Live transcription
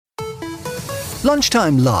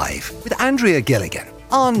Lunchtime Live with Andrea Gilligan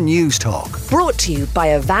on News Talk. Brought to you by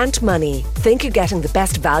Avant Money. Think you're getting the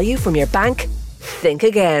best value from your bank? Think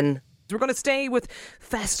again. We're going to stay with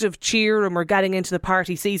festive cheer and we're getting into the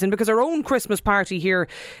party season because our own Christmas party here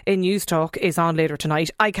in News Talk is on later tonight.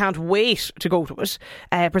 I can't wait to go to it.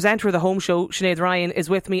 Presenter of the home show, Sinead Ryan, is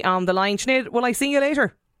with me on the line. Sinead, will I see you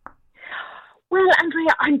later? Well,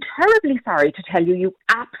 Andrea, I'm terribly sorry to tell you, you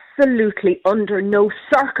absolutely under no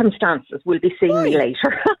circumstances will be seeing me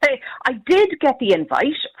later. I did get the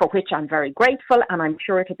invite, for which I'm very grateful, and I'm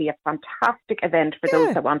sure it'll be a fantastic event for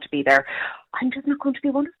those that want to be there. I'm just not going to be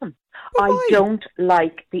one of them. I don't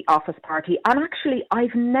like the office party, and actually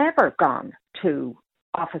I've never gone to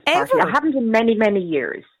office party. I haven't in many, many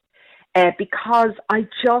years, because I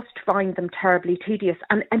just find them terribly tedious,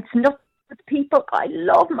 and it's not people. I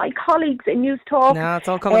love my colleagues in News Talk. No, it's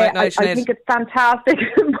all coming out now, Sinead. I think it's fantastic.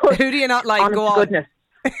 But who do you not like? Go on. Goodness,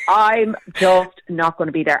 I'm just not going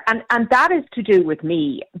to be there. And that is to do with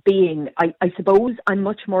me being, I suppose, I'm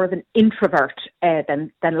much more of an introvert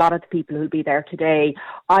than a lot of the people who'll be there today.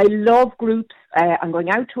 I love groups. I'm going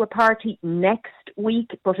out to a party next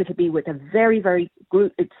week, but it'll be with a very, very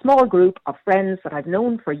small group of friends that I've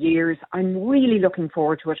known for years. I'm really looking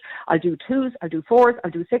forward to it. I'll do 2s, I'll do 4s,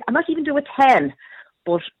 I'll do 6. I might even do a 10,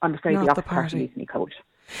 but I'm afraid the office party leaves me cold.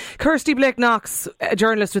 Kirsty Blake-Knox, a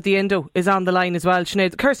journalist with the Indo, is on the line as well.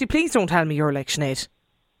 Sinead, Kirsty, please don't tell me you're like Sinead.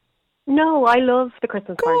 No, I love the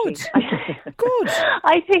Christmas party. Good.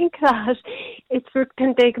 I think that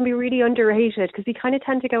they can be really underrated because we kind of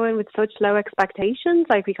tend to go in with such low expectations.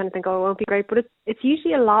 Like we kind of think, oh, it won't be great, but it's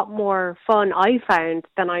usually a lot more fun, I found,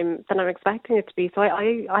 than I'm expecting it to be. So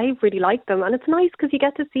I really like them, and it's nice because you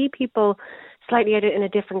get to see people slightly in a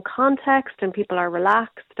different context, and people are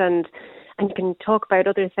relaxed and you can talk about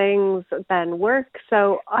other things than work.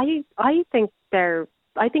 So I think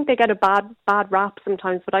they get a bad rap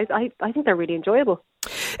sometimes, but I think they're really enjoyable.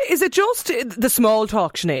 Is it just the small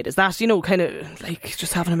talk, Sinead? Is that, kind of like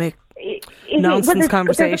just having to make nonsense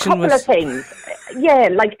conversation? There's a couple of things. Yeah,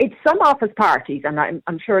 like it's some office parties, and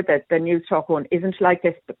I'm sure that the News Talk one isn't like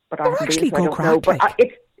this, but I haven't been, so I don't know. But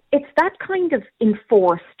it's that kind of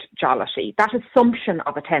enforced jollity, that assumption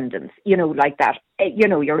of attendance, like that,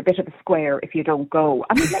 you're a bit of a square if you don't go.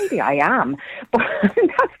 I mean, maybe I am, but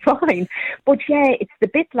that's fine. But yeah, it's the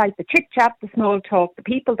bit like the chit-chat, the small talk, the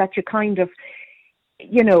people that you kind of,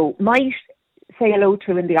 might say hello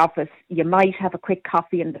to in the office. You might have a quick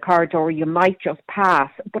coffee in the corridor. You might just pass.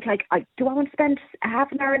 But do I want to spend half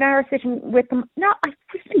an hour sitting with them? No, I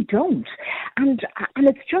really don't. And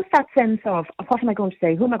it's just that sense of what am I going to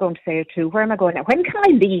say? Who am I going to say it to? Where am I going? When can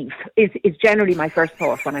I leave? Is generally my first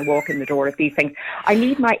thought when I walk in the door of these things. I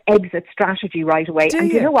need my exit strategy right away.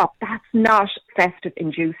 You know what? That's not festive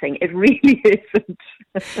inducing. It really isn't.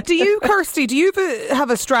 Do you, Kirsty? Do you have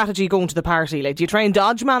a strategy going to the party? Like, do you try and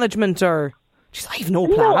dodge management or? Jeez, I have no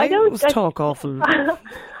plan. No, I don't. Talk awful.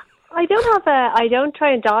 I don't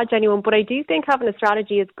try and dodge anyone, but I do think having a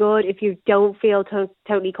strategy is good if you don't feel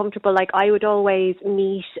totally comfortable. Like I would always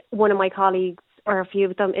meet one of my colleagues or a few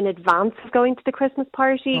of them in advance of going to the Christmas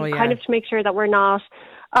party, kind of to make sure that we're not.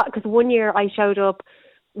 Because one year I showed up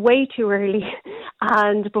way too early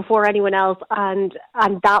and before anyone else, and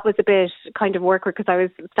that was a bit kind of awkward because I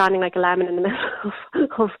was standing like a lemon in the middle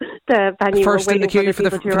of the venue, first in the queue for the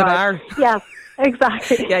bar. Yeah,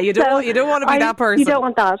 exactly. Yeah, you don't want to be that person. You don't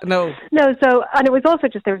want that. No. So, and it was also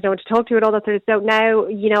just there was no one to talk to and all that sort of stuff. Now,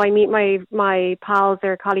 I meet my pals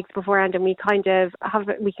or colleagues beforehand, and we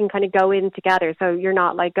can kind of go in together. So you're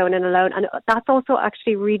not like going in alone, and that's also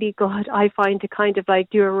actually really good. I find to kind of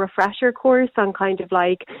like do a refresher course on kind of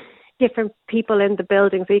like different people in the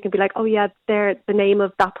building, so you can be like, oh yeah, they're the name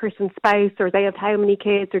of that person's spouse, or they have how many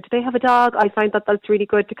kids, or do they have a dog? I find that that's really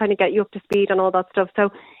good to kind of get you up to speed on all that stuff. So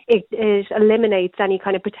it eliminates any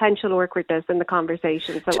kind of potential awkwardness in the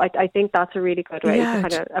conversation. So I think that's a really good way to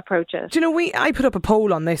kind of approach it. Do you know, I put up a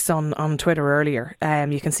poll on this on Twitter earlier.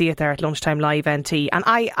 You can see it there at Lunchtime Live NT, and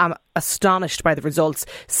I am astonished by the results.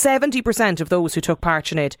 70% of those who took part,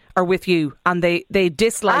 Sinead, are with you, and they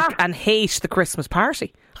dislike and hate the Christmas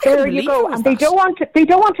party. There you go. And they don't want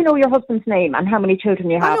to know your husband's name and how many children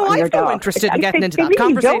you have and your dog. I'm no interested in getting into that really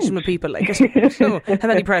conversation with people. Like, how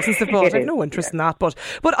many presents they've bought. I have no interest in that. But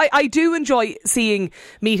I do enjoy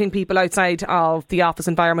meeting people outside of the office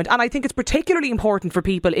environment. And I think it's particularly important for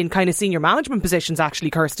people in kind of senior management positions, actually,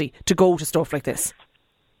 Kirsty, to go to stuff like this.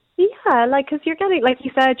 Yeah, because you're getting, like you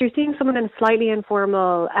said, you're seeing someone in a slightly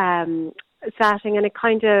informal setting, and it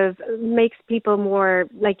kind of makes people more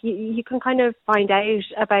like you can kind of find out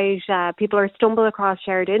about people or stumble across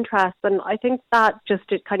shared interests, and I think that just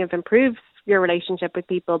it kind of improves your relationship with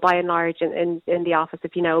people by and large in the office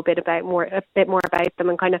if you know a bit more about them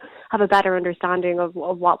and kind of have a better understanding of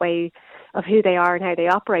what way of who they are and how they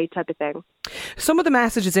operate type of thing. Some of the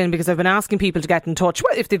messages in, because I've been asking people to get in touch,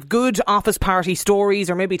 well, if they've good office party stories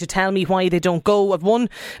or maybe to tell me why they don't go. I've one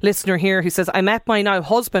listener here who says, I met my now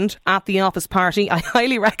husband at the office party. I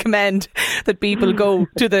highly recommend that people go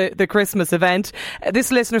to the Christmas event.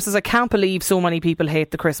 This listener says, I can't believe so many people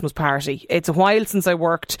hate the Christmas party. It's a while since I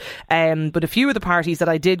worked, but a few of the parties that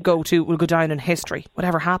I did go to will go down in history.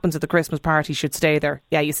 Whatever happens at the Christmas party should stay there.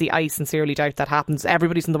 Yeah, you see, I sincerely doubt that happens.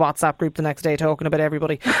 Everybody's in the WhatsApp group the next day talking about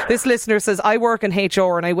everybody. This listener says, I work in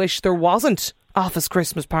HR and I wish there wasn't office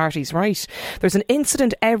Christmas parties, right? There's an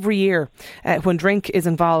incident every year when drink is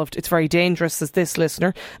involved. It's very dangerous, says this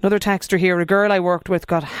listener. Another texter here, a girl I worked with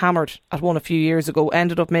got hammered at one a few years ago,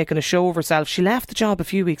 ended up making a show of herself. She left the job a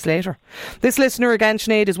few weeks later. This listener again,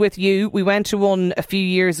 Sinead, is with you. We went to one a few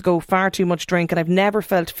years ago, far too much drink, and I've never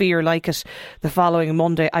felt fear like it the following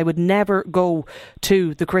Monday. I would never go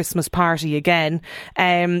to the Christmas party again.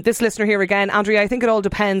 This listener here again, Andrea, I think it all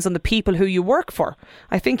depends on the people who you work for.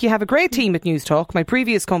 I think you have a great team at News Talk. My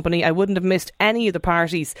previous company, I wouldn't have missed any of the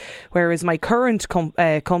parties, whereas my current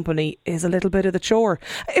company is a little bit of the chore.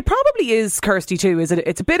 It probably is, Kirsty, too, is it?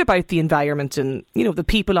 It's a bit about the environment and, you know, the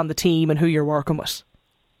people on the team and who you're working with.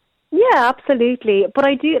 Yeah, absolutely. But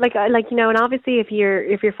I do like you know, and obviously if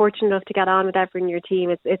you're fortunate enough to get on with everyone in your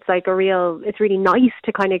team, it's really nice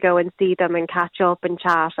to kind of go and see them and catch up and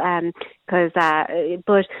chat.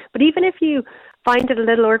 But even if you find it a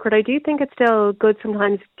little awkward, I do think it's still good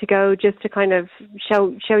sometimes to go just to kind of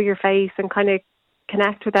show your face and kind of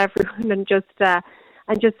connect with everyone and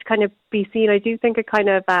just kind of be seen. I do think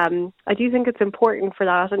it's important for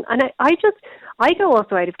that, and I go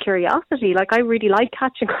also out of curiosity. Like, I really like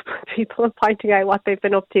catching up with people and finding out what they've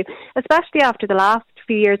been up to, especially after the last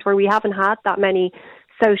few years where we haven't had that many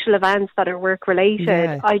social events that are work related.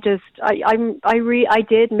 Yeah. I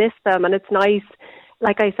did miss them, and it's nice,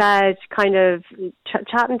 like I said, kind of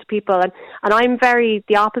chatting to people. And I'm very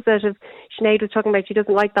the opposite of Sinead was talking about. She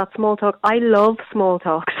doesn't like that small talk. I love small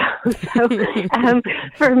talk. So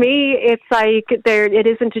for me, it's like it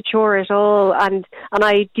isn't a chore at all. And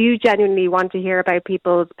I do genuinely want to hear about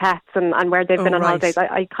people's pets and where they've been on holidays.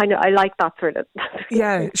 I like that sort of.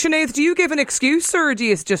 Yeah. Sinead, do you give an excuse or do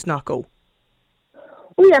you just not go?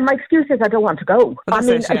 Oh yeah, my excuse is I don't want to go. Well, I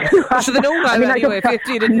mean, should they know that anyway? If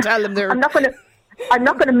you didn't tell them, I'm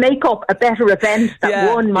not going to make up a better event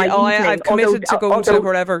that won my evening. I've committed to go to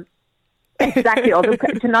wherever. Exactly. Although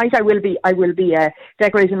tonight I will be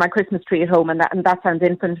decorating my Christmas tree at home, and that sounds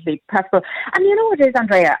infinitely preferable. And you know what it is,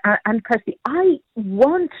 Andrea and Kirsty, I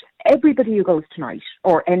want everybody who goes tonight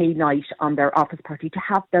or any night on their office party to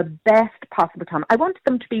have the best possible time. I want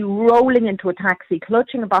them to be rolling into a taxi,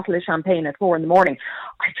 clutching a bottle of champagne at 4 a.m.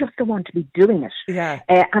 I just don't want to be doing it. Yeah.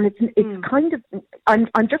 And it's kind of,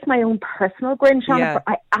 I'm just my own personal Grinch on it, but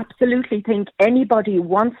I absolutely think anybody who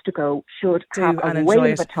wants to go should have a whale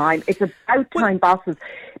of a time. It's about time bosses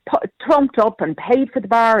trumped up and paid for the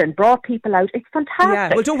bar and brought people out. It's fantastic.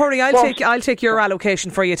 Yeah. Well, don't worry. I'll take your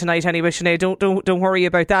allocation for you tonight anyway, Sinead. Don't worry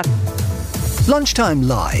about that. Lunchtime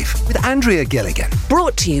Live with Andrea Gilligan.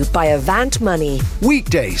 Brought to you by Avant Money.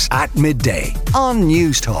 Weekdays at midday on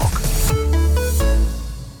News Talk.